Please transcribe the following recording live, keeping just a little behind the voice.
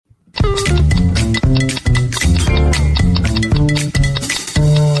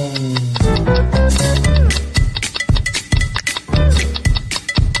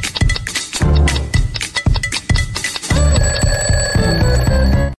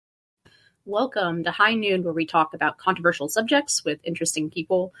Welcome to High Noon, where we talk about controversial subjects with interesting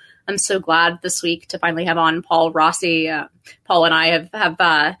people. I'm so glad this week to finally have on Paul Rossi. Paul and I have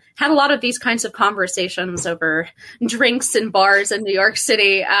had a lot of these kinds of conversations over drinks in bars in New York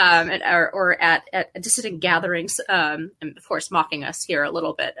City, or at dissident gatherings, and of course mocking us here a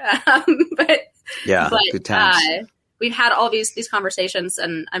little bit. But good times. We've had all these conversations,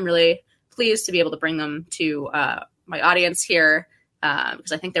 and I'm really pleased to be able to bring them to my audience here.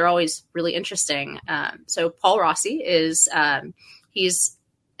 Because I think they're always really interesting. So Paul Rossi is he's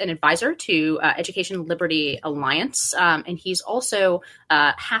an advisor to Education Liberty Alliance, and he's also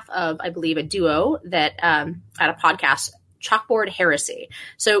half of, I believe, a duo that had a podcast, Chalkboard Heresy.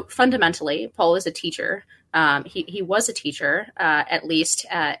 So fundamentally, Paul is a teacher. He was a teacher, at least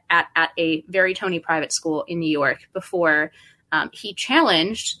at a very Tony private school in New York before he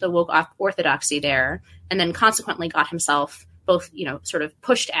challenged the woke orthodoxy there, and then consequently got himself both, sort of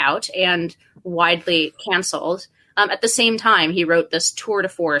pushed out and widely canceled. At the same time, he wrote this tour de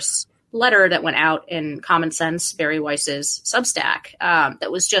force letter that went out in Common Sense, Barry Weiss's Substack,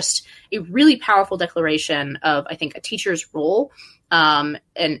 that was just a really powerful declaration of, I think, a teacher's role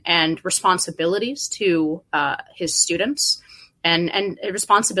and responsibilities to his students and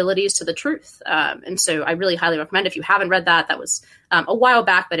responsibilities to the truth. And so I really highly recommend, if you haven't read that, that was a while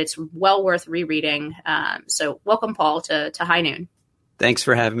back, but it's well worth rereading. So welcome, Paul, to High Noon. Thanks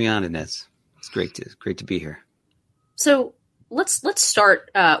for having me on, Inez. It's great to be here. So let's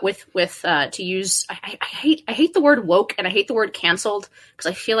start with to use, I hate the word woke and I hate the word canceled because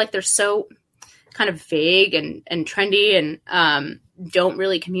I feel like they're so kind of vague and trendy and don't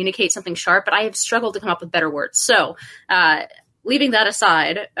really communicate something sharp, but I have struggled to come up with better words. So leaving that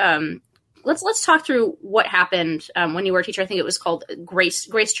aside, let's talk through what happened when you were a teacher. I think it was called Grace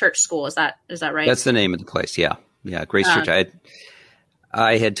Church School. Is that right? That's the name of the place. Yeah. Grace Church.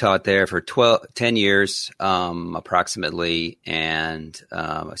 I had taught there for 10 years, approximately. And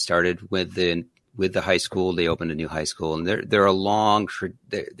I started with the high school. They opened a new high school, and they're a long,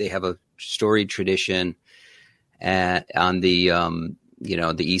 they have a storied tradition on the,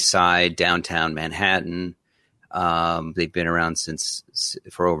 the East Side, downtown Manhattan. They've been around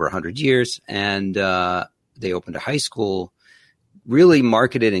for over 100 years, and they opened a high school really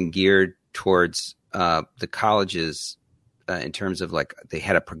marketed and geared towards the colleges in terms of, like, they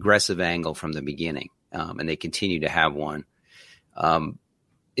had a progressive angle from the beginning, and they continue to have one.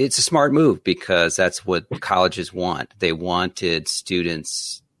 It's a smart move because that's what colleges want. They wanted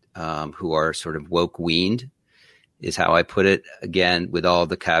students who are sort of woke weaned, is how I put it, again, with all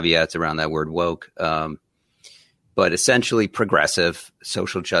the caveats around that word woke. But essentially progressive,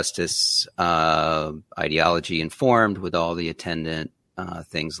 social justice ideology informed, with all the attendant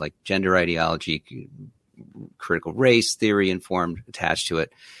things like gender ideology, critical race theory informed, attached to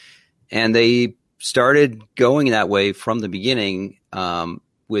it. And they started going that way from the beginning,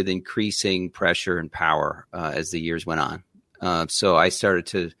 with increasing pressure and power as the years went on. So I started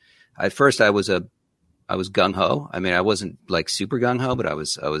to, at first I was gung ho. I mean, I wasn't like super gung ho, but I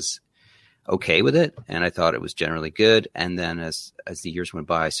was okay with it, and I thought it was generally good. And then as the years went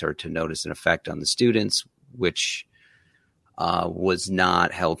by, I started to notice an effect on the students, which was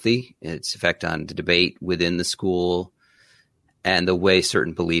not healthy. Its effect on the debate within the school and the way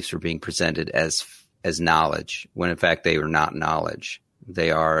certain beliefs were being presented as knowledge, when in fact they were not knowledge. They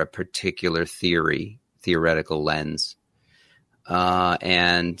are a particular theoretical lens.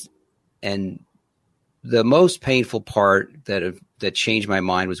 And the most painful part that changed my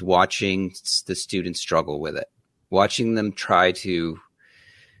mind was watching the students struggle with it, watching them try to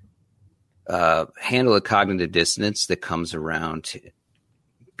handle a cognitive dissonance that comes around to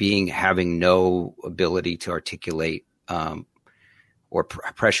having no ability to articulate or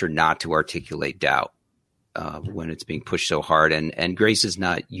pressure not to articulate doubt when it's being pushed so hard. And Grace is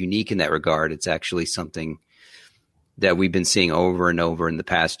not unique in that regard. It's actually something that we've been seeing over and over in the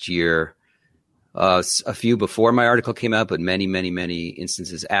past year. A few before my article came out, but many, many, many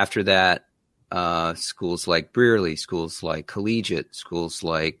instances after that. Schools like Brearley, schools like Collegiate, schools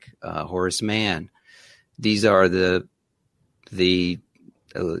like Horace Mann. These are the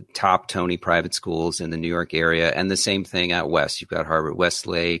top Tony private schools in the New York area, and the same thing out west. You've got Harvard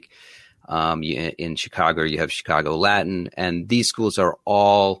Westlake. In Chicago, you have Chicago Latin, and these schools are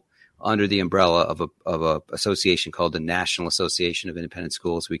all under the umbrella of a association called the National Association of Independent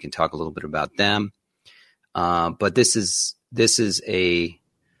Schools. We can talk a little bit about them, but this is a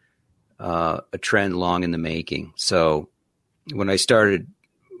trend long in the making. So when I started,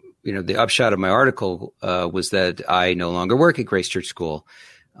 the upshot of my article was that I no longer work at Grace Church School.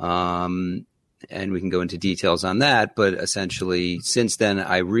 and we can go into details on that. But essentially, since then,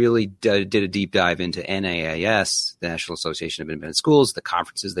 I really did a deep dive into NAIS, the National Association of Independent Schools, the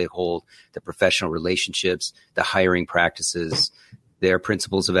conferences they hold, the professional relationships, the hiring practices, their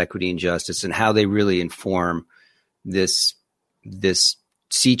principles of equity and justice, and how they really inform this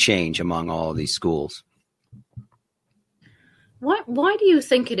sea change among all of these schools. Why do you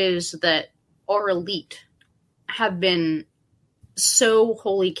think it is that our elite have been so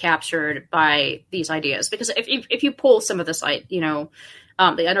wholly captured by these ideas? Because if you pull some of this, the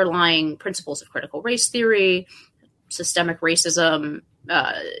underlying principles of critical race theory, systemic racism,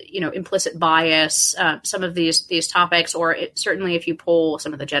 implicit bias, some of these topics, or certainly if you pull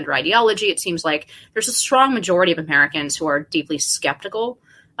some of the gender ideology, it seems like there's a strong majority of Americans who are deeply skeptical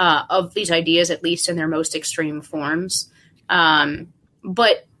of these ideas, at least in their most extreme forms.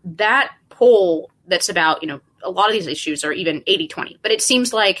 But that poll that's about, a lot of these issues are even 80-20, but it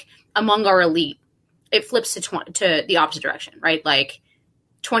seems like among our elite, it flips to the opposite direction, right? Like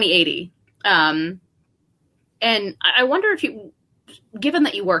 20-80. And I wonder if given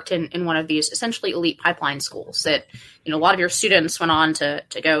that you worked in one of these essentially elite pipeline schools that, a lot of your students went on to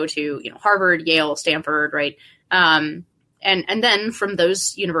go to, Harvard, Yale, Stanford, right? And then from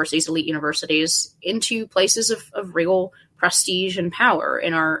those universities, elite universities, into places of real prestige and power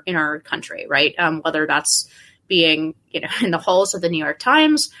in our country, right? Whether that's being, in the halls of the New York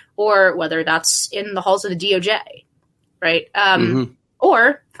Times, or whether that's in the halls of the DOJ, right?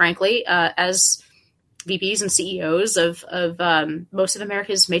 Or frankly, as VPs and CEOs of most of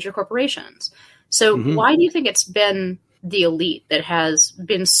America's major corporations. So why do you think it's been the elite that has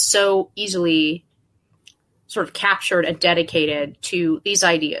been so easily sort of captured and dedicated to these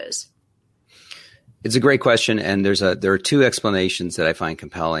ideas? It's a great question, and there are two explanations that I find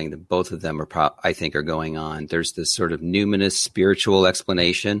compelling. That both of them I think are going on. There's this sort of numinous spiritual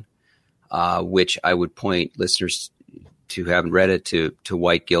explanation, which I would point listeners who haven't read it to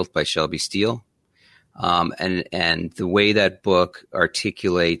White Guilt by Shelby Steele, and the way that book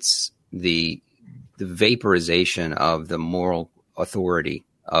articulates the vaporization of the moral authority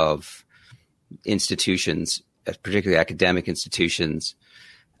of institutions, particularly academic institutions.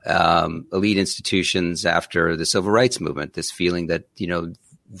 Elite institutions after the civil rights movement, this feeling that,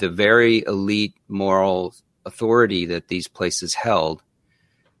 the very elite moral authority that these places held,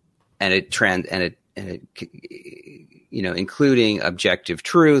 and including objective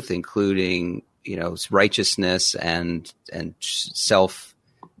truth, including, righteousness and self,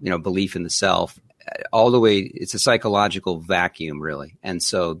 belief in the self, all the way, it's a psychological vacuum really. And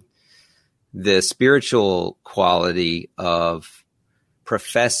so the spiritual quality of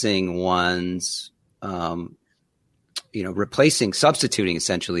professing one's, substituting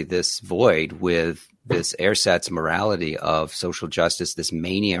essentially this void with this ersatz morality of social justice, this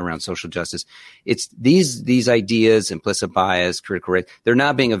mania around social justice. It's these ideas, implicit bias, critical race, they're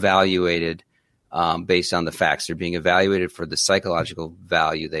not being evaluated based on the facts. They're being evaluated for the psychological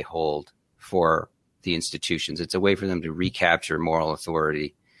value they hold for the institutions. It's a way for them to recapture moral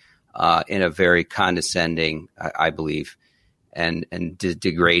authority in a very condescending, I believe, and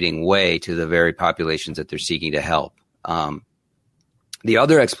degrading way to the very populations that they're seeking to help. The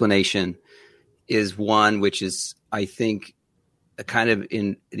other explanation is one which is, I think, a kind of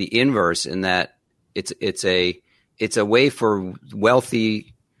in the inverse, in that it's a way for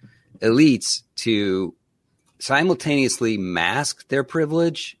wealthy elites to simultaneously mask their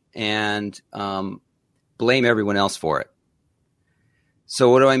privilege and blame everyone else for it. So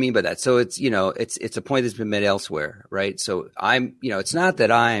what do I mean by that? So it's a point that's been made elsewhere, right? So it's not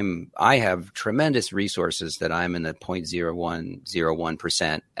that I have tremendous resources, that I'm in the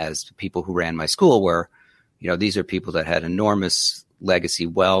 0.0101% as people who ran my school were. These are people that had enormous legacy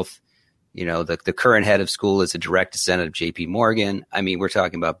wealth. The current head of school is a direct descendant of J.P. Morgan. I mean, we're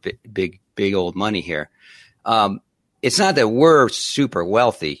talking about big old money here. It's not that we're super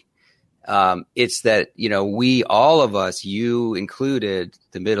wealthy. It's that, we, all of us, you included,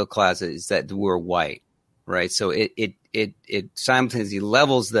 the middle class, is that we're white, right? So it simultaneously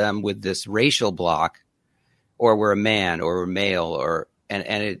levels them with this racial block, or we're a man, or we're male,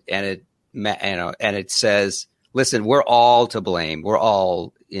 and it says, listen, we're all to blame. We're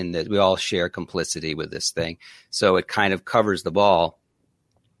all we all share complicity with this thing. So it kind of covers the ball,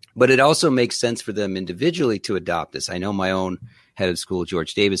 but it also makes sense for them individually to adopt this. I know my own head of school,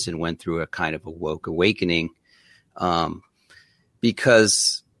 George Davison, went through a kind of a woke awakening,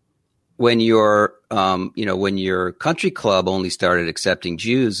 because when your country club only started accepting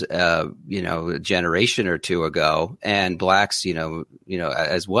Jews, a generation or two ago, and blacks,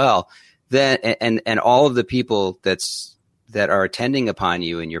 as well, then and all of the people that are attending upon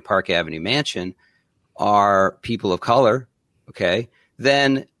you in your Park Avenue mansion are people of color, okay,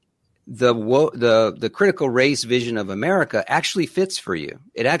 then the critical race vision of America actually fits for you.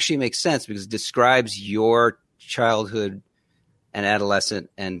 It actually makes sense because it describes your childhood and adolescent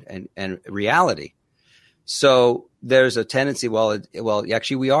and reality. So there's a tendency, well,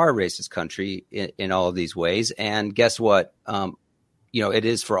 actually we are a racist country in all of these ways. And guess what? It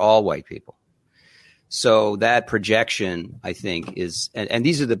is for all white people. So that projection, I think, is, and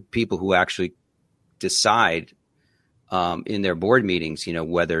these are the people who actually decide in their board meetings,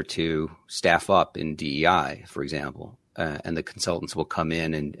 whether to staff up in DEI, for example, and the consultants will come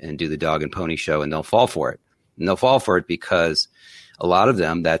in and do the dog and pony show, and they'll fall for it. And they'll fall for it because a lot of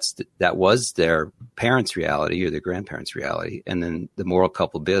them, that was their parents' reality or their grandparents' reality. And then the moral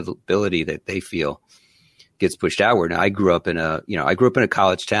culpability that they feel gets pushed outward. Now, I grew up in a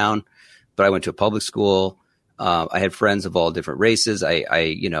college town, but I went to a public school. I had friends of all different races. I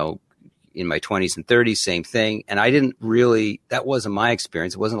in my 20s and 30s, same thing. And that wasn't my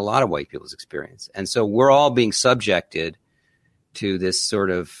experience. It wasn't a lot of white people's experience. And so we're all being subjected to this sort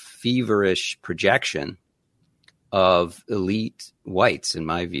of feverish projection of elite whites, in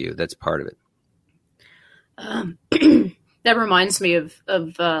my view. That's part of it. That reminds me of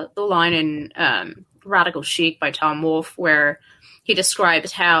the line in Radical Chic by Tom Wolfe, where he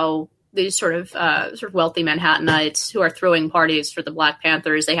describes how these sort of wealthy Manhattanites who are throwing parties for the Black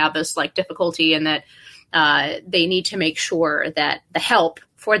Panthers, they have this difficulty in that they need to make sure that the help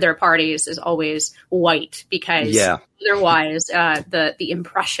for their parties is always white, because otherwise the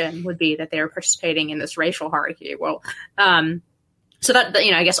impression would be that they're participating in this racial hierarchy. Well, so that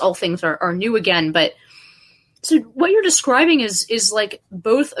I guess all things are new again, but so what you're describing is like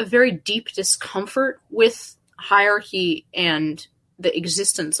both a very deep discomfort with hierarchy and the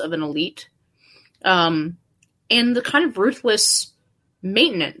existence of an elite, and the kind of ruthless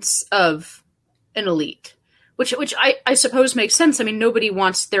maintenance of an elite, which I suppose makes sense. I mean, nobody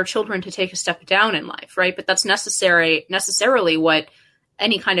wants their children to take a step down in life, right? But that's necessarily what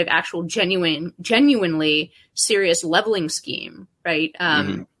any kind of actual genuinely serious leveling scheme, right,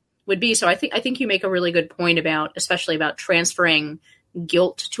 would be. So I think you make a really good point especially about transferring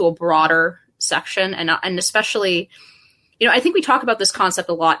guilt to a broader section, and especially, I think we talk about this concept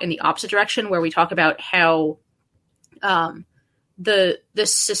a lot in the opposite direction, where we talk about how the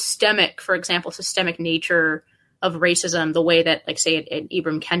systemic nature of racism, the way that, like, say, an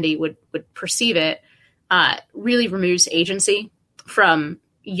Ibram Kendi would perceive it, really removes agency from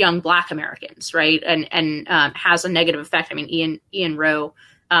young Black Americans, right? And has a negative effect. I mean, Ian Rowe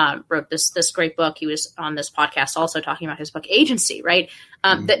wrote this great book. He was on this podcast also talking about his book Agency, right?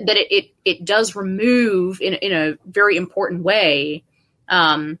 That it does remove in a very important way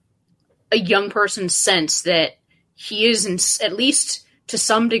a young person's sense that he is at least to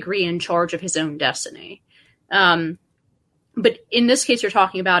some degree in charge of his own destiny. But in this case, you're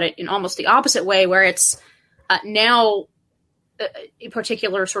talking about it in almost the opposite way, where it's now a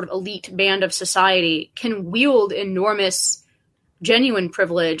particular sort of elite band of society can wield enormous genuine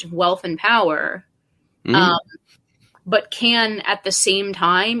privilege, wealth, and power, but can at the same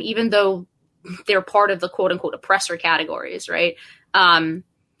time, even though they're part of the quote unquote oppressor categories, right?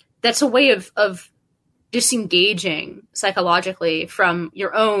 That's a way of disengaging psychologically from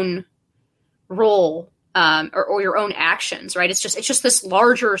your own role, or your own actions, right? It's just this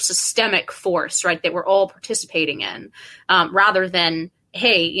larger systemic force, right, that we're all participating in, rather than,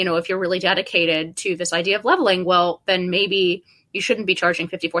 hey, if you're really dedicated to this idea of leveling, well, then maybe you shouldn't be charging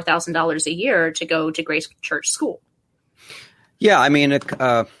 $54,000 a year to go to Grace Church School. Yeah, I mean,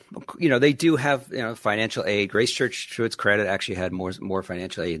 they do have financial aid. Grace Church, to its credit, actually had more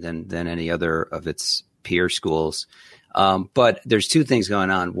financial aid than any other of its peer schools. But there's two things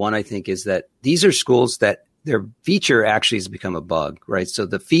going on. One, I think, is that these are schools that their feature actually has become a bug, right? So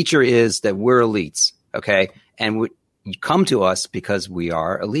the feature is that we're elites, okay, and you come to us because we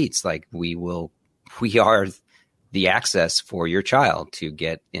are elites. Like we are the access for your child to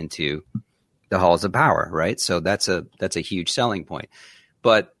get into the halls of power, right? So that's a huge selling point.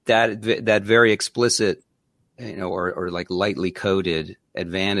 But that very explicit, or like lightly coded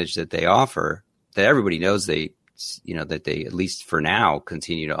advantage that they offer, that everybody knows that they, at least for now,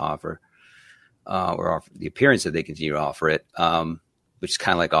 continue to offer, or offer the appearance that they continue to offer it, which is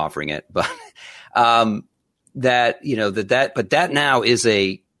kind of like offering it, but that now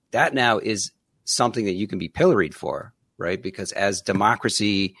is something that you can be pilloried for, right? Because as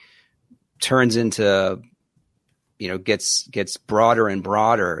democracy turns into, gets broader and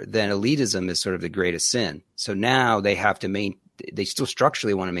broader, then elitism is sort of the greatest sin. So now they have to they still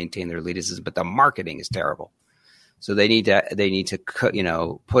structurally want to maintain their elitism, but the marketing is terrible. So they need to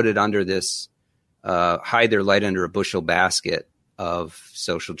put it under this, hide their light under a bushel basket of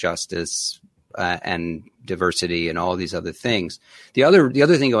social justice and diversity and all these other things. The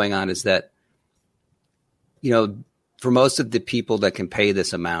other thing going on is that, for most of the people that can pay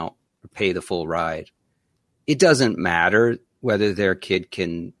this amount or pay the full ride, it doesn't matter whether their kid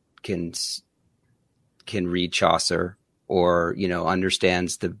can read Chaucer or,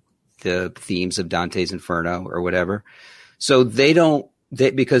 understands the themes of Dante's Inferno or whatever. So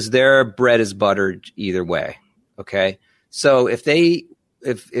because their bread is buttered either way. Okay. So if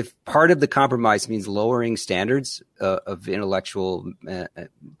part of the compromise means lowering standards of intellectual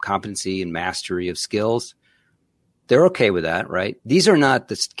competency and mastery of skills, they're okay with that, right? These are not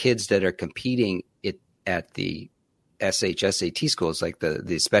the kids that are competing at the SHSAT schools, like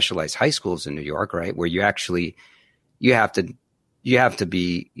the specialized high schools in New York, right? Where you have to have the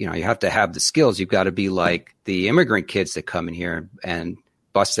skills. You've got to be like the immigrant kids that come in here and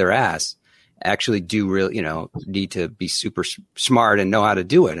bust their ass. Actually need to be super smart and know how to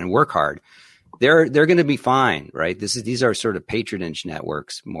do it and work hard. They're going to be fine, right? These are sort of patronage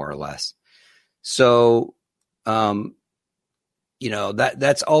networks, more or less. So, that's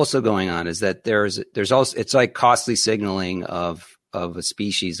also going on, is that there's also, it's like costly signaling of a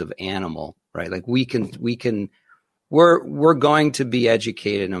species of animal, right? Like we're going to be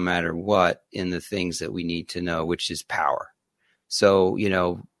educated no matter what in the things that we need to know, which is power. So,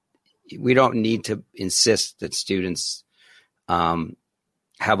 we don't need to insist that students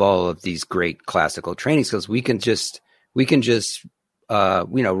have all of these great classical training skills. We can just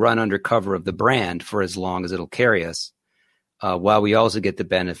run under cover of the brand for as long as it'll carry us, while we also get the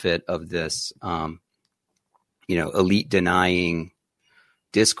benefit of this, elite denying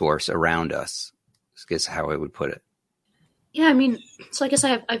discourse around us. I guess how I would put it. Yeah, I mean, so I guess I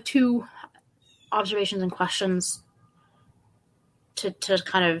have two observations and questions to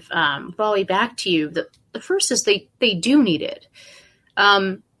kind of volley back to you. The first is they do need it,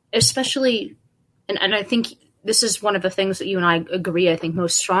 especially, and I think this is one of the things that you and I agree, I think,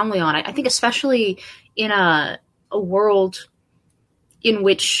 most strongly on. I think especially in a world in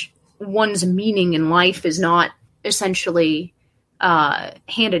which one's meaning in life is not essentially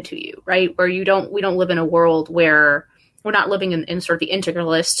handed to you, right? Where we don't live in a world where we're not living in sort of the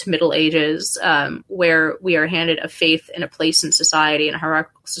integralist Middle Ages, where we are handed a faith and a place in society, in a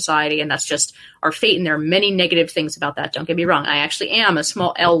hierarchical society, and that's just our fate. And there are many negative things about that. Don't get me wrong. I actually am a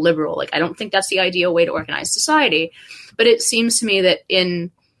small L liberal. Like, I don't think that's the ideal way to organize society. But it seems to me that in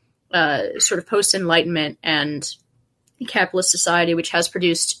sort of post-Enlightenment and capitalist society, which has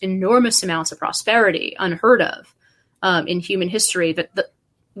produced enormous amounts of prosperity, unheard of in human history, that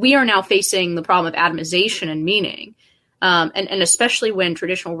we are now facing the problem of atomization and meaning. And especially when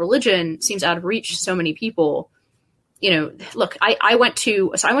traditional religion seems out of reach to so many people. Look, I went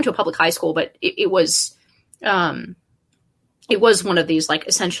to a public high school, but it was one of these like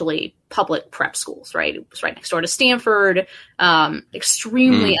essentially public prep schools, right? It was right next door to Stanford,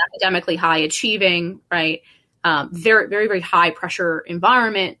 extremely academically high achieving, right? Very, very, very high pressure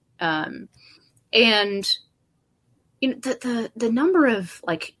environment. And the number of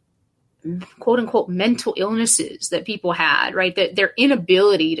like, quote unquote mental illnesses that people had, right? That their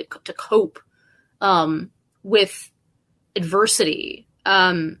inability to cope with adversity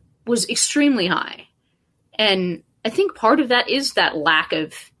was extremely high. And I think part of that is that lack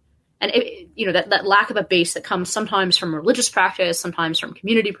of, that lack of a base that comes sometimes from religious practice, sometimes from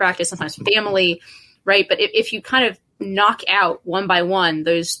community practice, sometimes from family, right? But if you kind of knock out one by one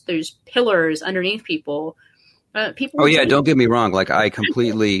those pillars underneath people, people. Oh yeah, don't get me wrong. Like, I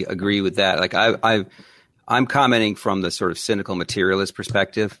completely agree with that. Like, I'm commenting from the sort of cynical materialist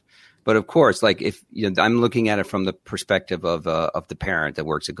perspective, but of course, like, if I'm looking at it from the perspective of the parent that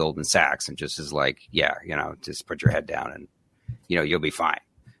works at Goldman Sachs and just is like, yeah, just put your head down and you'll be fine.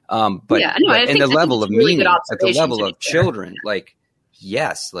 But yeah, no, but in the level of really meaning, at the level of children, like,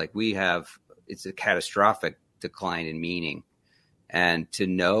 yes, like it's a catastrophic decline in meaning. And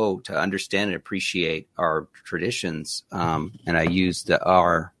to understand and appreciate our traditions, and I use the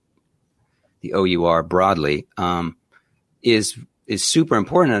OUR broadly, is super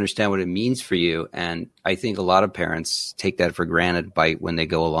important to understand what it means for you. And I think a lot of parents take that for granted when they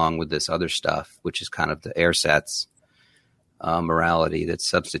go along with this other stuff, which is kind of the ersatz morality that's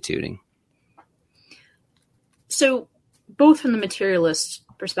substituting. So both from the materialist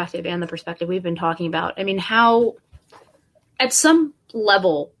perspective and the perspective we've been talking about, I mean, how... At some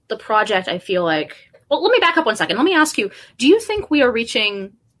level, the project, I feel like... Well, let me back up 1 second. Let me ask you, do you think we are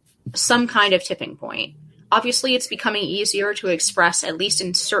reaching some kind of tipping point? Obviously, it's becoming easier to express, at least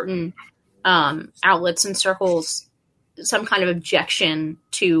in certain outlets and circles, some kind of objection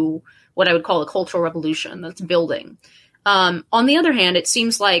to what I would call a cultural revolution that's building. On the other hand, it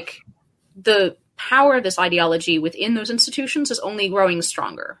seems like the power of this ideology within those institutions is only growing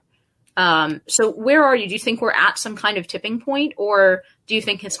stronger. So where are you? Do you think we're at some kind of tipping point, or do you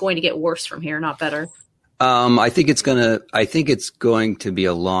think it's going to get worse from here, not better? I think it's going to be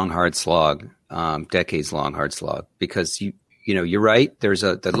a long, hard slog, decades long hard slog, because you're right. There's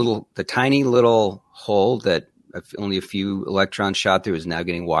the tiny little hole that only a few electrons shot through is now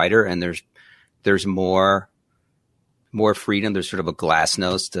getting wider, and there's more freedom. There's sort of a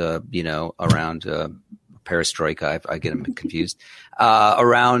glasnost, around perestroika. I get them confused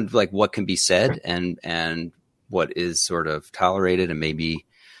around like what can be said and what is sort of tolerated, and maybe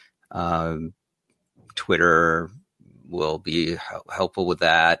Twitter will be helpful with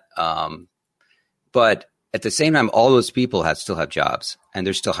that. But at the same time, all those people still have jobs, and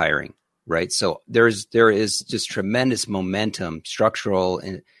they're still hiring, right? So there is just tremendous momentum, structural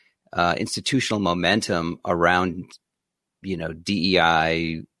and institutional momentum around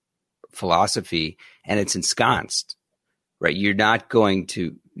DEI philosophy, and it's ensconced, right? You're not going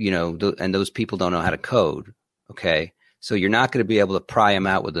to, and those people don't know how to code. Okay. So you're not going to be able to pry them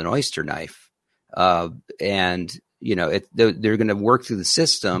out with an oyster knife. And they're going to work through the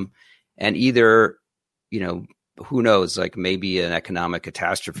system, and either, who knows, like maybe an economic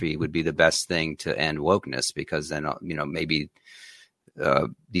catastrophe would be the best thing to end wokeness, because then, maybe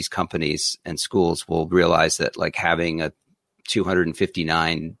these companies and schools will realize that like having a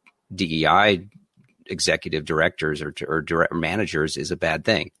 259 DEI executive directors or direct managers is a bad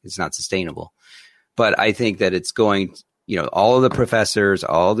thing. It's not sustainable. But I think that it's going, all of the professors,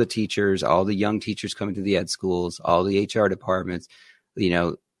 all the teachers, all the young teachers coming to the ed schools, all the HR departments,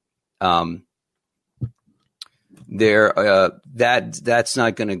 that's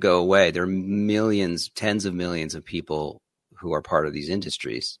not going to go away. There are millions, tens of millions of people who are part of these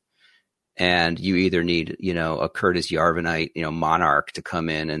industries. And you either need, a Curtis Yarvinite, monarch to come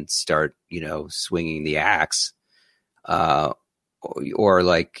in and start, swinging the axe, or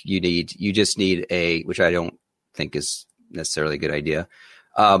like you just need which I don't think is necessarily a good idea,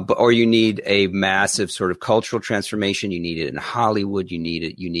 or you need a massive sort of cultural transformation. You need it in Hollywood. You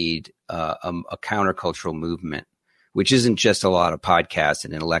need a countercultural movement, which isn't just a lot of podcasts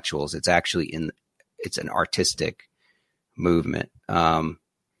and intellectuals. It's actually it's an artistic movement.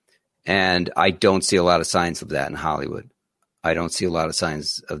 And I don't see a lot of signs of that in Hollywood. I don't see a lot of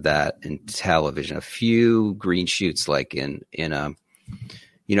signs of that in television. A few green shoots, like in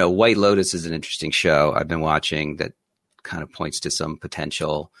White Lotus is an interesting show I've been watching that kind of points to some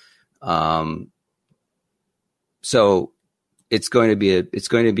potential. So it's going to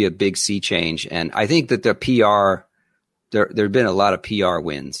be a big sea change. And I think that the PR, there have been a lot of PR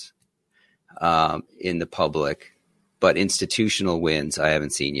wins in the public, but institutional wins I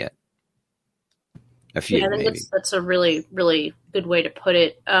haven't seen yet. A few, yeah, I think that's a really, really good way to put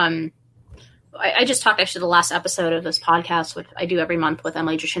it. I just talked actually the last episode of this podcast, which I do every month with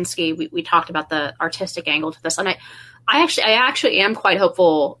Emily Jashinsky. We talked about the artistic angle to this, and I actually am quite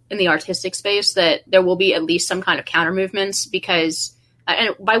hopeful in the artistic space that there will be at least some kind of counter movements, because,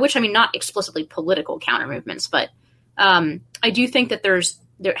 and by which I mean not explicitly political counter movements, but I do think that there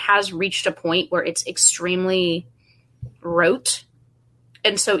has reached a point where it's extremely rote.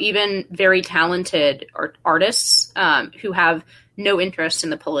 And so even very talented artists who have no interest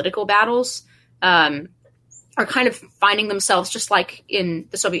in the political battles are kind of finding themselves, just like in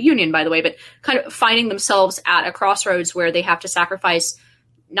the Soviet Union, by the way, but kind of finding themselves at a crossroads where they have to sacrifice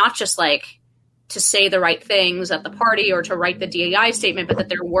not just like to say the right things at the party or to write the DEI statement, but that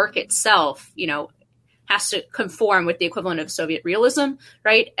their work itself, has to conform with the equivalent of Soviet realism,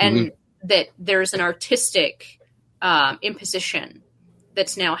 right? And that there's an artistic imposition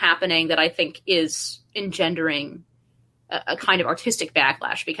that's now happening that I think is engendering a kind of artistic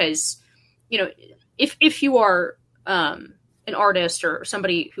backlash, because, if you are an artist or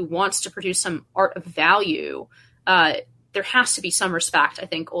somebody who wants to produce some art of value, there has to be some respect, I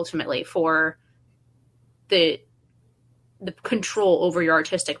think, ultimately for the control over your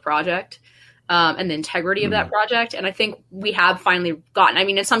artistic project and the integrity of that project. And I think we have finally gotten,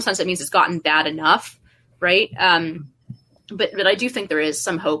 in some sense it means it's gotten bad enough, right? But I do think there is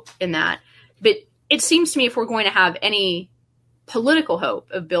some hope in that. But it seems to me if we're going to have any political hope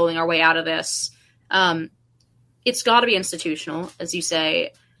of building our way out of this, it's got to be institutional, as you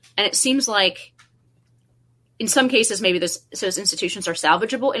say. And it seems like in some cases, maybe those institutions are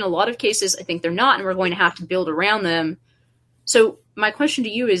salvageable. In a lot of cases, I think they're not, and we're going to have to build around them. So my question to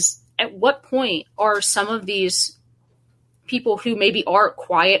you is, at what point are some of these people who maybe are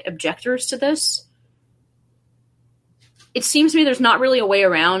quiet objectors to this it seems to me there's not really a way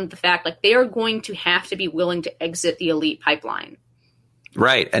around the fact like they are going to have to be willing to exit the elite pipeline.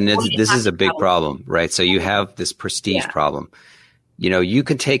 Right. And this is a big problem, right? So you have this prestige problem. You know, you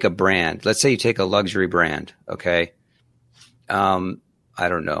can take a brand, let's say you take a luxury brand. Okay. I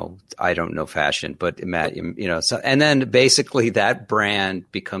don't know fashion, but imagine, you know, so, and then basically that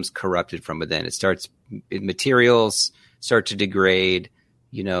brand becomes corrupted from within. Materials start to degrade,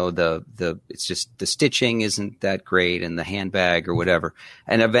 you know, it's just the stitching isn't that great and the handbag or whatever.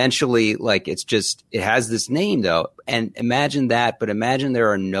 And eventually, like, it has this name though. And imagine that, but imagine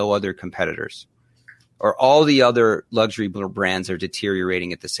there are no other competitors, or all the other luxury brands are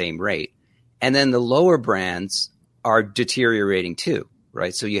deteriorating at the same rate. And then the lower brands are deteriorating too,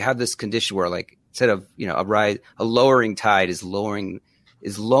 right? So you have this condition where, like, instead of, you know, a lowering tide is lowering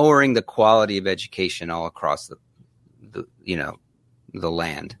the quality of education all across the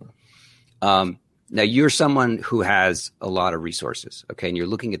land. Now you're someone who has a lot of resources, okay, and you're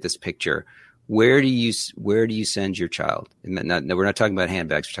looking at this picture. Where do you send your child? No, we're not talking about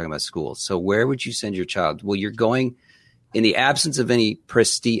handbags. We're talking about schools. So where would you send your child? Well, you're going, in the absence of any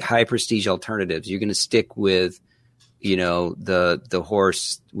high prestige alternatives, you're going to stick with, you know, the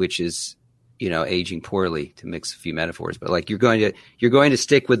horse, which is, you know, aging poorly, to mix a few metaphors, but like you're going to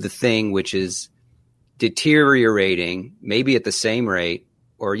stick with the thing which is deteriorating, maybe at the same rate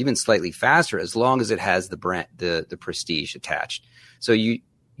or even slightly faster, as long as it has the brand, the prestige attached. So you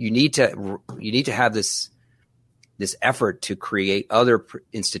need to have this effort to create other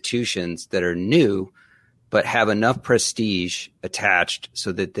institutions that are new, but have enough prestige attached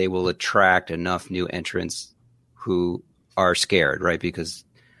so that they will attract enough new entrants who are scared, right? Because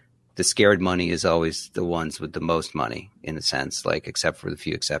the scared money is always the ones with the most money, in a sense, like, except for the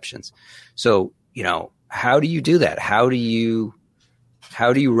few exceptions. So, you know, how do you do that? How do you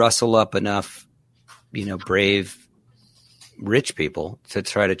rustle up enough, you know, brave rich people to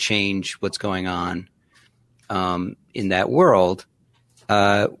try to change what's going on in that world,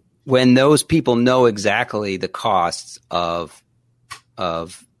 when those people know exactly the costs of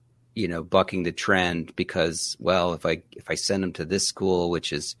you know, bucking the trend? Because, well, if I send them to this school,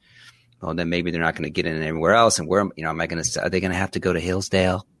 which is, well, then maybe they're not going to get in anywhere else, and where, you know, are they going to have to go to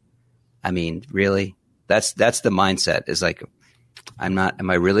Hillsdale? I mean, really? That's the mindset, is like, am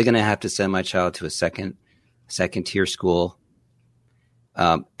I really going to have to send my child to a second tier school?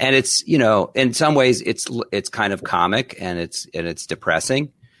 And it's, you know, in some ways it's kind of comic and it's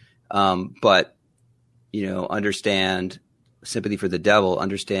depressing. But, you know, understand, sympathy for the devil,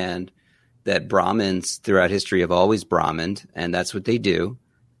 understand that Brahmins throughout history have always Brahmined, and that's what they do.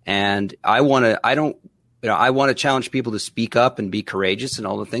 And I want to challenge people to speak up and be courageous and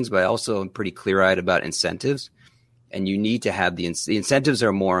all the things, but I also am pretty clear-eyed about incentives. And you need to have the incentives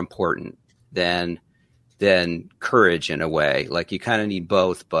are more important than courage, in a way. Like, you kind of need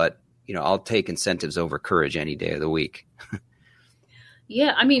both, but, you know, I'll take incentives over courage any day of the week.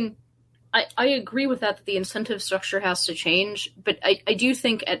 Yeah, I mean, I agree with that the incentive structure has to change, but I do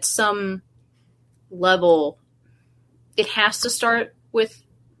think at some level it has to start with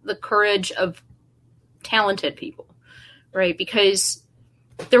the courage of talented people, right? Because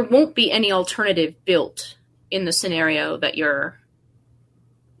there won't be any alternative built in the scenario that you're,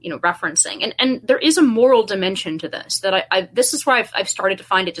 you know, referencing. And there is a moral dimension to this that this is where I've started to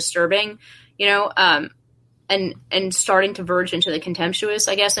find it disturbing, you know, and starting to verge into the contemptuous,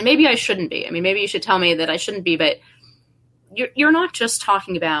 I guess. And maybe I shouldn't be. I mean, maybe you should tell me that I shouldn't be, but you're not just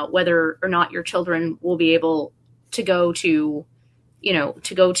talking about whether or not your children will be able to go to, you know,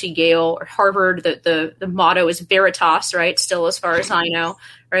 to go to Yale or Harvard. The motto is Veritas, right? Still, as far as I know,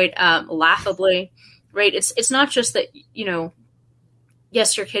 right? Laughably, right? It's not just that, you know,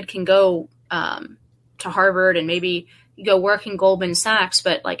 yes, your kid can go to Harvard and maybe go work in Goldman Sachs,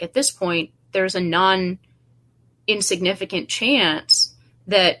 but like at this point, there's a non-insignificant chance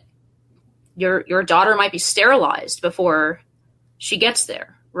that your daughter might be sterilized before she gets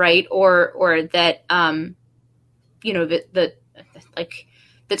there, right? Or that you know, that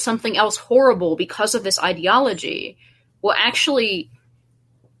something else horrible because of this ideology will actually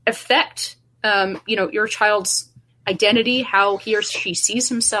affect you know, your child's identity, how he or she sees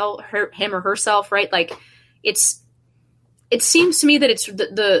himself, him or herself, right? Like, it seems to me that it's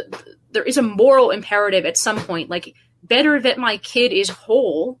there is a moral imperative at some point, like, better that my kid is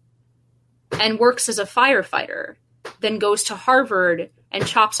whole and works as a firefighter than goes to Harvard and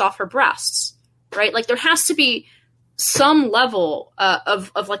chops off her breasts, right? Like, there has to be some level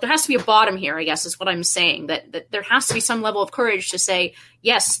of like, there has to be a bottom here, I guess is what I'm saying, that there has to be some level of courage to say,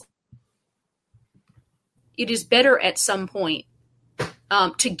 yes, it is better at some point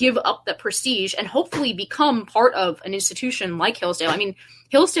to give up the prestige and hopefully become part of an institution like Hillsdale. I mean,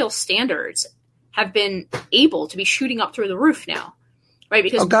 Hillsdale standards have been able to be shooting up through the roof now, right?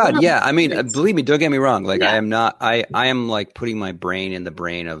 Because I mean, believe me, don't get me wrong. Like I am not. I am like putting my brain in the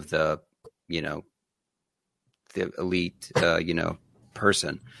brain of the elite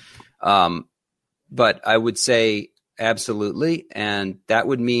person. But I would say absolutely, and that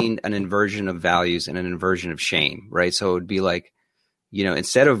would mean an inversion of values and an inversion of shame, right? So it would be like,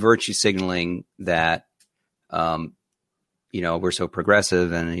 instead of virtue signaling that, we're so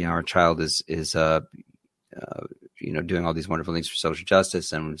progressive and our child is doing all these wonderful things for social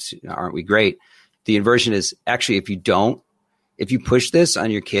justice, and aren't we great? The inversion is actually, if you push this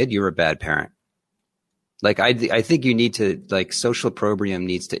on your kid, you're a bad parent. Like I think you need to, like, social opprobrium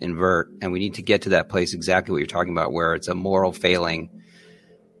needs to invert, and we need to get to that place exactly what you're talking about, where it's a moral failing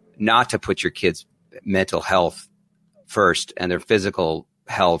not to put your kids' mental health first and their physical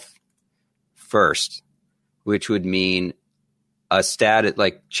health first, which would mean a status,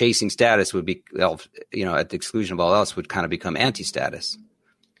 like chasing status would be, at the exclusion of all else, would kind of become anti-status.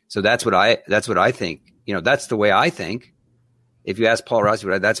 So that's what I think. That's the way I think. If you ask Paul Rossi,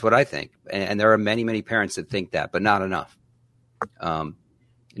 that's what I think. And there are many, many parents that think that, but not enough. Not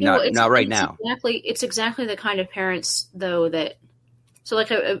right now. It's exactly the kind of parents, though, that, so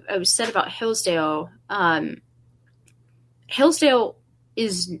like I was said about Hillsdale, Hillsdale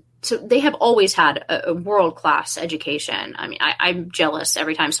is, so they have always had a world-class education. I mean, I'm jealous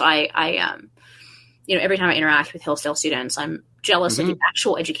every time. So I every time I interact with Hillsdale students, I'm jealous of the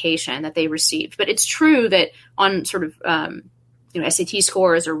actual education that they received. But it's true that on sort of, SAT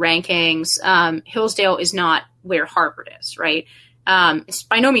scores or rankings, Hillsdale is not where Harvard is, right? It's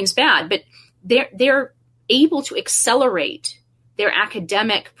by no means bad, but they're able to accelerate their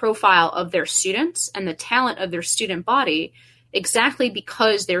academic profile of their students and the talent of their student body exactly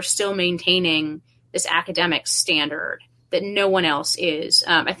because they're still maintaining this academic standard that no one else is.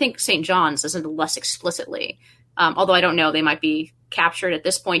 I think St. John's does it less explicitly, although I don't know, they might be captured at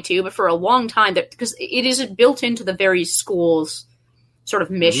this point too, but for a long time, because it is built into the very school's sort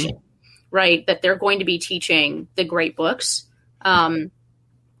of mission, right? That they're going to be teaching the great books. And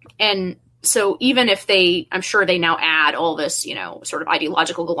so even if I'm sure they now add all this, sort of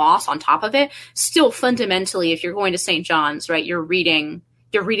ideological gloss on top of it, still fundamentally, if you're going to St. John's, right, you're reading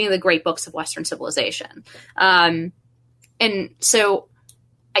the great books of Western civilization. And so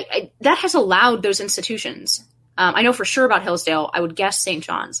that has allowed those institutions, I know for sure about Hillsdale, I would guess St.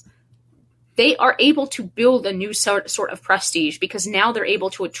 John's, they are able to build a new sort of prestige because now they're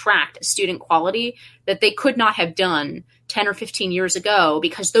able to attract a student quality that they could not have done 10 or 15 years ago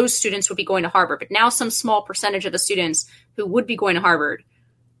because those students would be going to Harvard. But now some small percentage of the students who would be going to Harvard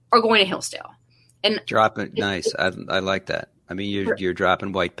are going to Hillsdale. And nice. I like that. I mean, you're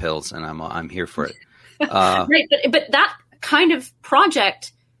dropping white pills, and I'm here for it. Right, but that kind of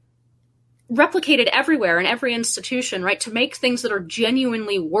project replicated everywhere in every institution, right? To make things that are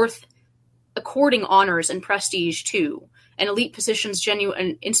genuinely worth according honors and prestige to, and elite positions,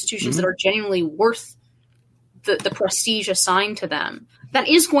 and institutions that are genuinely worth the prestige assigned to them. That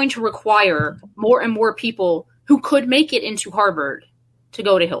is going to require more and more people who could make it into Harvard to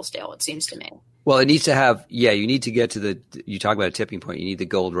go to Hillsdale, it seems to me. Well, it needs to have, you need to get to you talk about a tipping point. You need the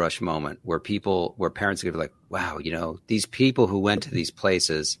gold rush moment where parents are going to be like, wow, these people who went to these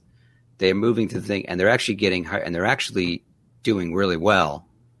places, they're moving to the thing, and they're actually getting high, and they're actually doing really well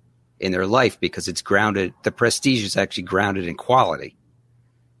in their life because it's grounded. The prestige is actually grounded in quality.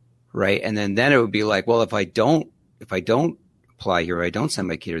 Right. And then it would be like, well, if I don't apply here, or I don't send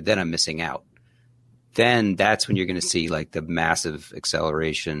my kid here, then I'm missing out. Then that's when you're going to see like the massive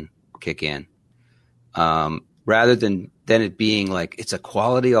acceleration kick in. Rather than it being like, it's a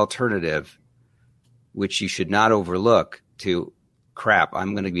quality alternative, which you should not overlook to crap.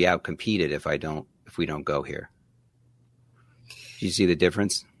 I'm going to be out competed if we don't go here. Do you see the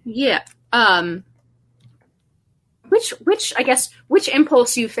difference? Yeah. Which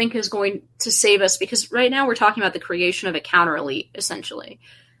impulse do you think is going to save us? Because right now we're talking about the creation of a counter elite, essentially.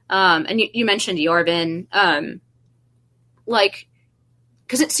 And you mentioned Yarvin,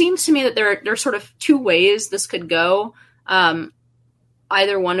 because it seems to me that there are sort of two ways this could go.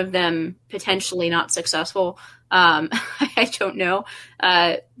 Either one of them potentially not successful. I don't know.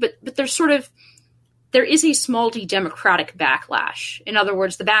 But there is a small d democratic backlash. In other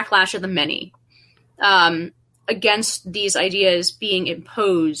words, the backlash of the many. Against these ideas being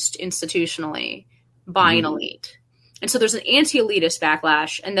imposed institutionally by an elite. And so there's an anti-elitist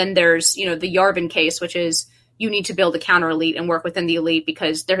backlash. And then there's, the Yarvin case, which is you need to build a counter elite and work within the elite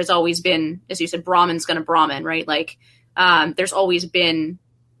because there has always been, as you said, Brahmin's going to Brahmin, right? Like there's always been,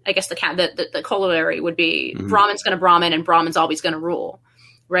 I guess the corollary would be Brahmin's going to Brahmin and Brahmin's always going to rule,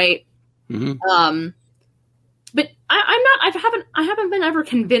 right? Mm-hmm. But I haven't been ever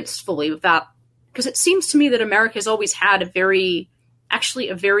convinced fully of that, because it seems to me that America has always had a very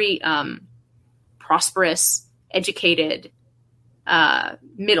prosperous, educated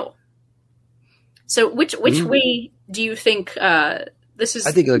middle. So which way do you think this is?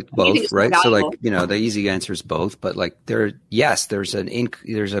 I think like both, right? So like, the easy answer is both, but like there's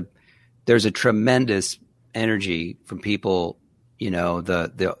a tremendous energy from people, and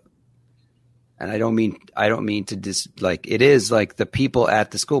I don't mean to it is like the people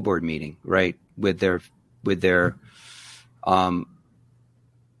at the school board meeting, right? With the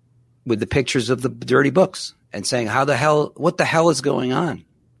pictures of the dirty books and saying, what the hell is going on?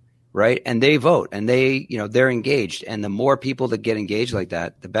 Right. And they vote and they're engaged, and the more people that get engaged like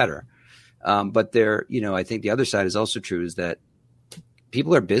that, the better. But I think the other side is also true, is that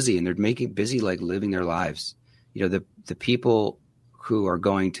people are busy and they're busy, like living their lives. The people who are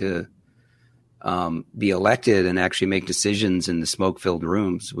going to be elected and actually make decisions in the smoke-filled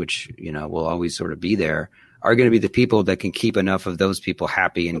rooms, which, will always sort of be there, are going to be the people that can keep enough of those people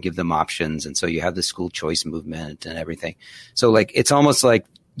happy and give them options. And so you have the school choice movement and everything. So like, it's almost like,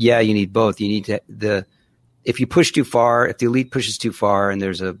 yeah, you need both. You need if you push too far, if the elite pushes too far and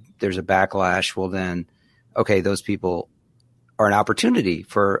there's a backlash, well then, okay, those people are an opportunity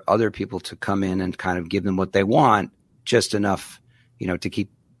for other people to come in and kind of give them what they want, just enough, to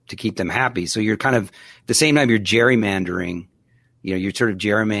keep them happy. So you're kind of, at the same time, you're gerrymandering, you're sort of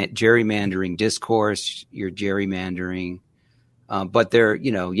gerrymandering discourse, you're gerrymandering, but there,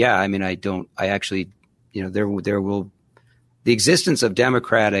 the existence of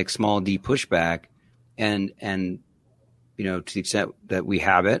democratic small d pushback and to the extent that we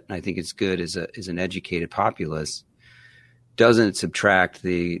have it, and I think it's good as an educated populace, doesn't subtract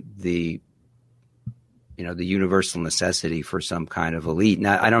the universal necessity for some kind of elite.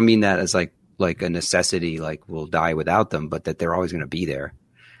 Now, I don't mean that as like a necessity, like we'll die without them, but that they're always going to be there.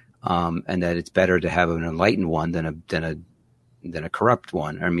 And that it's better to have an enlightened one than a corrupt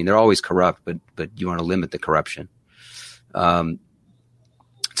one. I mean, they're always corrupt, but you want to limit the corruption.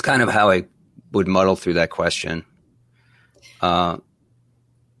 It's kind of how I would muddle through that question. Yeah,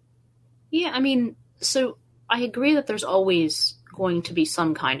 I mean, so I agree that there's always going to be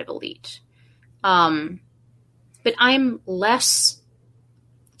some kind of elite. But I'm less,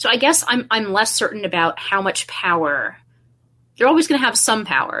 so I guess I'm less certain about how much power. They're always going to have some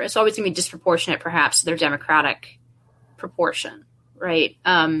power. It's always going to be disproportionate, perhaps, to their democratic proportion, right?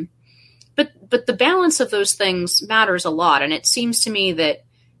 But the balance of those things matters a lot. And it seems to me that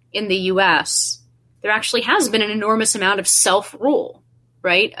in the U.S., there actually has been an enormous amount of self-rule,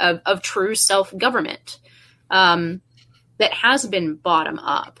 right, of true self-government that has been bottom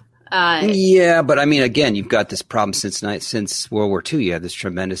up. Yeah, but I mean, again, you've got this problem since World War II. You have this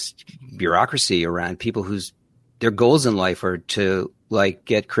tremendous bureaucracy around people whose their goals in life are to like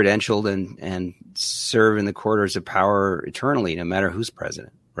get credentialed and serve in the corridors of power eternally, no matter who's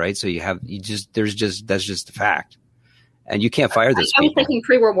president, right? So that's just a fact, and you can't fire those people. I was thinking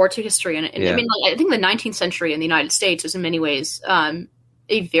pre-World War II history, and yeah. I mean, like, I think the 19th century in the United States was in many ways a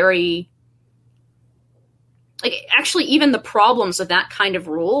very like actually even the problems of that kind of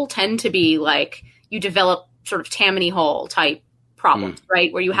rule tend to be like you develop sort of Tammany Hall type problems,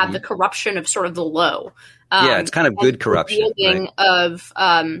 right? Where you have the corruption of sort of the low. Yeah, it's kind of good corruption, right?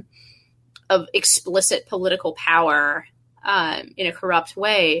 Of explicit political power in a corrupt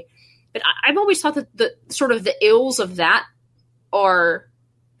way. But I've always thought that the sort of the ills of that are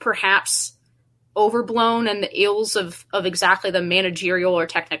perhaps overblown, and the ills of exactly the managerial or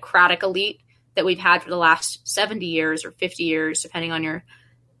technocratic elite that we've had for the last 70 years or 50 years, depending on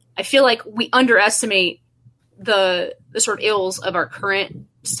I feel like we underestimate the sort of ills of our current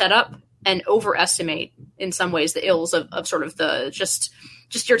setup and overestimate in some ways the ills of sort of the just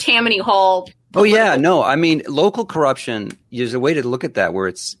your Tammany Hall. Oh yeah, no, I mean, local corruption, there's a way to look at that where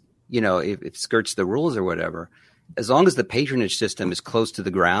it's, if it skirts the rules or whatever, as long as the patronage system is close to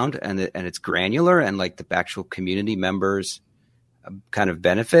the ground and it's granular and like the actual community members kind of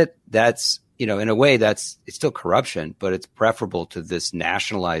benefit, that's, in a way it's still corruption, but it's preferable to this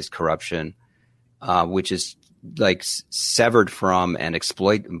nationalized corruption, which is like severed from and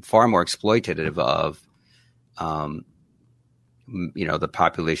far more exploitative of, the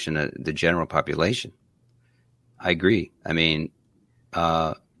population, the general population. I agree. I mean,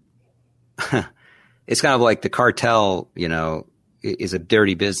 it's kind of like the cartel, is a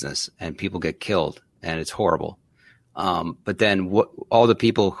dirty business and people get killed and it's horrible. But then all the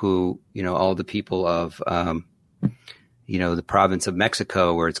people of the province of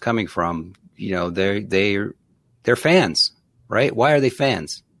Mexico where it's coming from, they're fans, right? Why are they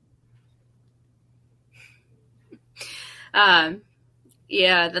fans?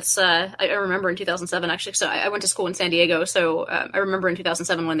 Yeah, that's, I remember in 2007, actually, so I went to school in San Diego. So, I remember in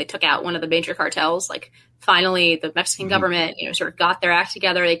 2007 when they took out one of the major cartels, like finally the Mexican government, sort of got their act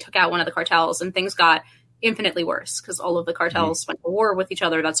together. They took out one of the cartels and things got infinitely worse because all of the cartels went to war with each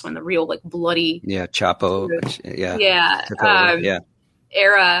other. That's when the real like bloody. Yeah. Chapo.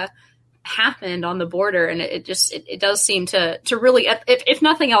 Era happened on the border. And it does seem to really, if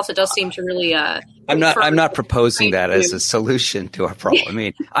nothing else, it does seem to really, I'm not proposing that as a solution to our problem. I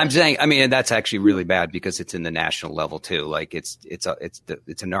mean, and that's actually really bad because it's in the national level too. Like it's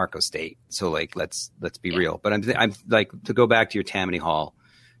a narco state. So like, let's be real. But I'm like, to go back to your Tammany Hall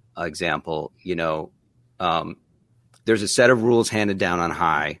example, there's a set of rules handed down on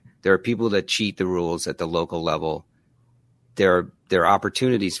high. There are people that cheat the rules at the local level. There are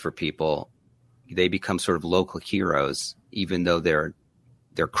opportunities for people. They become sort of local heroes, even though they're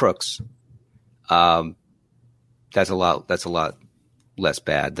crooks. That's a lot less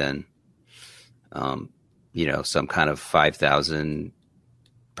bad than, some kind of 5,000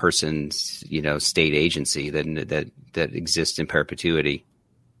 person, state agency that exists in perpetuity.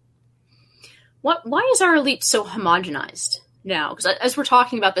 Why is our elite so homogenized now? Because as we're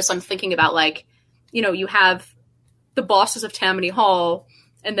talking about this, I'm thinking about you have the bosses of Tammany Hall,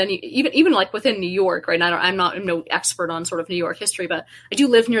 and then even like within New York, right? I'm no expert on sort of New York history, but I do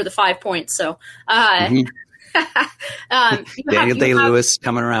live near the 5 Points, so. Daniel Day-Lewis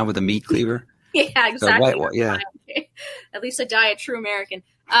coming around with a meat cleaver. Yeah, exactly. Yeah. At least I die a true American.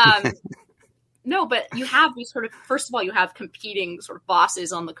 No, but you have these sort of, first of all, you have competing sort of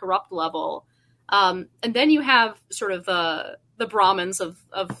bosses on the corrupt level. And then you have sort of the Brahmins of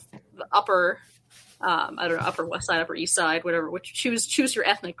the upper, I don't know, Upper West Side, Upper East Side, whatever, which choose your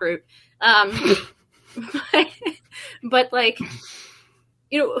ethnic group. But like,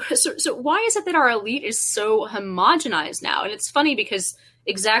 so why is it that our elite is so homogenized now? And it's funny because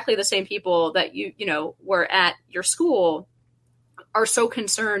exactly the same people that were at your school are so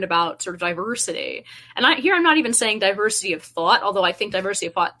concerned about sort of diversity. And I'm not even saying diversity of thought, although I think diversity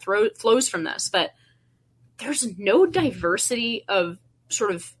of thought flows from this, but there's no diversity of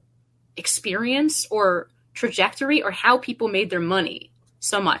sort of experience or trajectory or how people made their money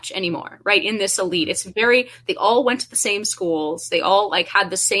so much anymore, right? In this elite, they all went to the same schools. They all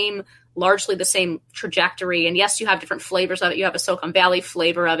had largely the same trajectory. And yes, you have different flavors of it. You have a Silicon Valley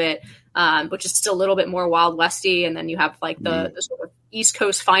flavor of it, which is still a little bit more Wild Westy. And then you have the sort of East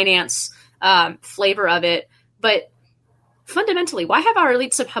Coast finance flavor of it. But fundamentally, why have our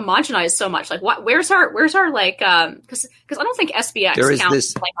elites homogenized so much? Like, where's our because I don't think SBX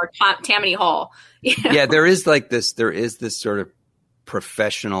counts like our Tammany Hall. Yeah, there is this sort of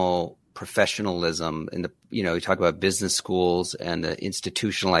professionalism in the, you talk about business schools and the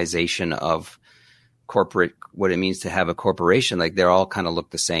institutionalization of corporate, what it means to have a corporation. Like they all kind of look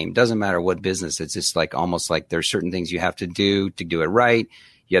the same. Doesn't matter what business. It's just like almost like there's certain things you have to do it right.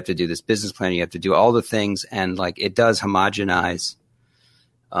 You have to do this business plan. You have to do all the things. And like, it does homogenize,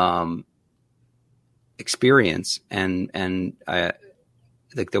 experience. And I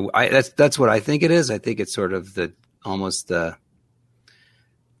think that's what I think it is. I think it's sort of almost the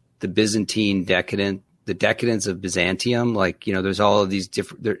Byzantine the decadence of Byzantium. Like, there's all of these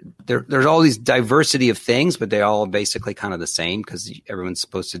different, there's all these diversity of things, but they all basically kind of the same because everyone's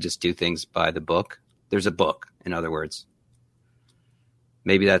supposed to just do things by the book. There's a book, in other words.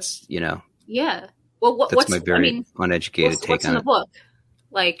 Maybe that's, Yeah. Well, what's my very uneducated take what's on in the book?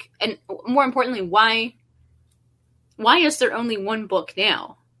 Like, and more importantly, why is there only one book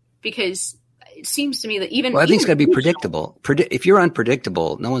now? Because it seems to me that I think it's got to be predictable. If you're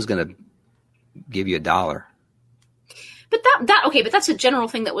unpredictable, no one's going to give you $1. But but that's a general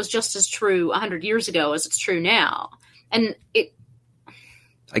thing that was just as true 100 years ago as it's true now. And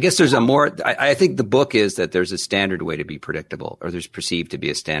I guess there's I think the book is that there's a standard way to be predictable, or there's perceived to be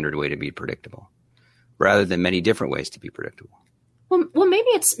a standard way to be predictable, rather than many different ways to be predictable. Well, maybe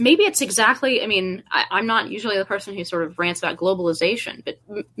it's exactly. I mean, I'm not usually the person who sort of rants about globalization, but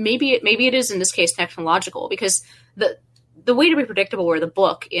maybe it is in this case technological, because the way to be predictable were the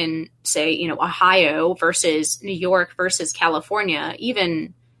book in, say, Ohio versus New York versus California,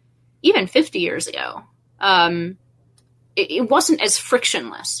 even 50 years ago. It wasn't as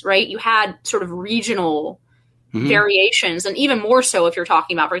frictionless, right? You had sort of regional variations, and even more so if you're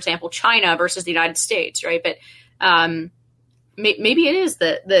talking about, for example, China versus the United States, right? But maybe it is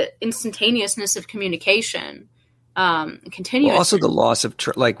the instantaneousness of communication continue. Well, also the loss of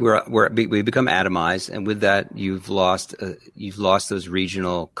we become atomized, and with that, you've lost those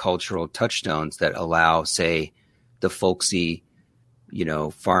regional cultural touchstones that allow, say, the folksy,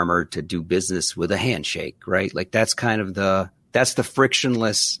 farmer to do business with a handshake, right? Like that's kind of the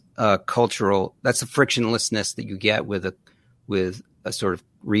frictionless that's the frictionlessness that you get with a sort of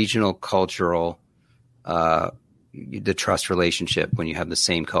regional cultural the trust relationship when you have the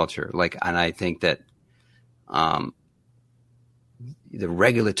same culture. And I think that the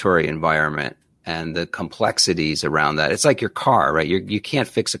regulatory environment and the complexities around that, it's like your car, right? You can't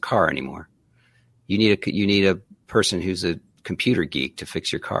fix a car anymore. You need a person who's a computer geek to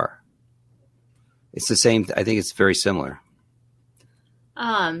fix your car. It's the same. I think it's very similar.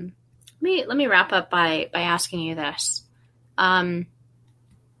 Let me wrap up by asking you this.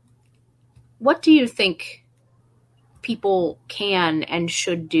 What do you think people can and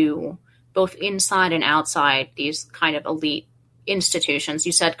should do both inside and outside these kind of elite institutions?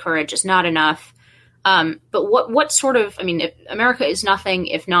 You said courage is not enough. But what sort of, if America is nothing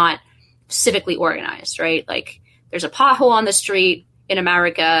if not civically organized, right? Like there's a pothole on the street in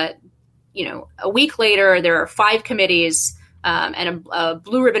America, a week later, there are 5 committees and a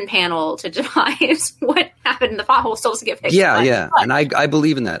blue ribbon panel to devise what happened. The pothole still doesn't get fixed. Yeah. And I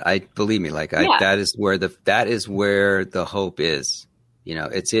believe in that. That is where the hope is.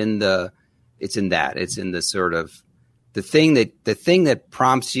 It's in that. It's in the sort of the thing that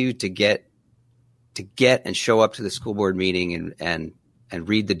prompts you to get and show up to the school board meeting and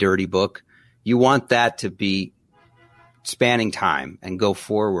read the dirty book. You want that to be spanning time and go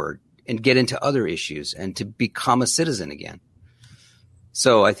forward and get into other issues and to become a citizen again.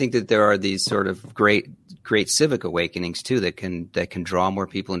 So I think that there are these sort of great civic awakenings too that can draw more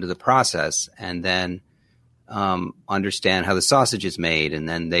people into the process, and then understand how the sausage is made, and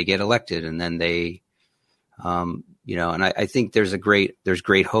then they get elected, and then they, and I think there's great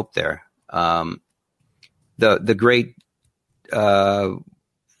hope there. The great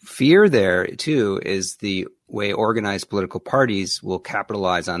fear there too is the way organized political parties will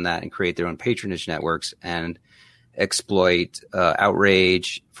capitalize on that and create their own patronage networks and exploit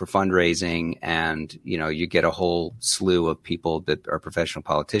outrage for fundraising. And, you get a whole slew of people that are professional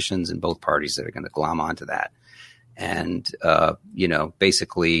politicians in both parties that are going to glom onto that. And,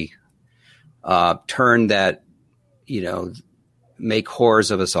 basically turn that, make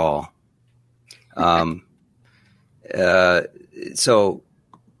whores of us all. So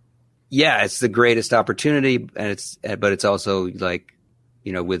yeah, it's the greatest opportunity, but it's also like,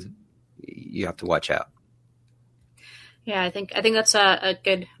 you have to watch out. Yeah, I think that's a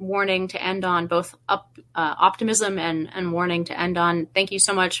good warning to end on, both optimism and warning to end on. Thank you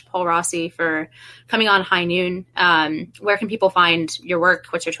so much, Paul Rossi, for coming on High Noon. Where can people find your work?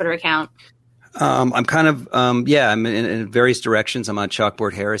 What's your Twitter account? I'm kind of, I'm in various directions. I'm on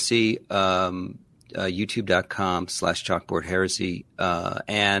Chalkboard Heresy, youtube.com/Chalkboard Heresy.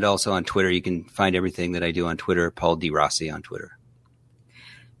 And also on Twitter. You can find everything that I do on Twitter, Paul D. Rossi on Twitter.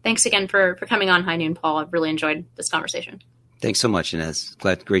 Thanks again for coming on High Noon, Paul. I've really enjoyed this conversation. Thanks so much, Inez.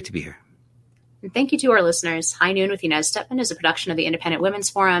 Great to be here. And thank you to our listeners. High Noon with Inez Stepman is a production of the Independent Women's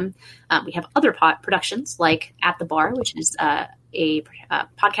Forum. We have other productions like At the Bar, which is a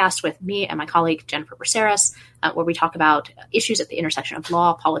podcast with me and my colleague Jennifer Braceras, where we talk about issues at the intersection of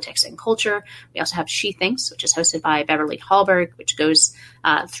law, politics, and culture. We also have She Thinks, which is hosted by Beverly Hallberg, which goes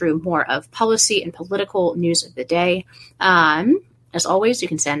through more of policy and political news of the day. As always, you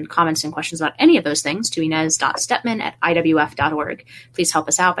can send comments and questions about any of those things to inez.stepman@iwf.org. Please help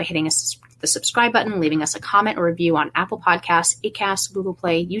us out by hitting the subscribe button, leaving us a comment or review on Apple Podcasts, Acast, Google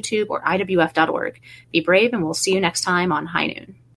Play, YouTube, or iwf.org. Be brave, and we'll see you next time on High Noon.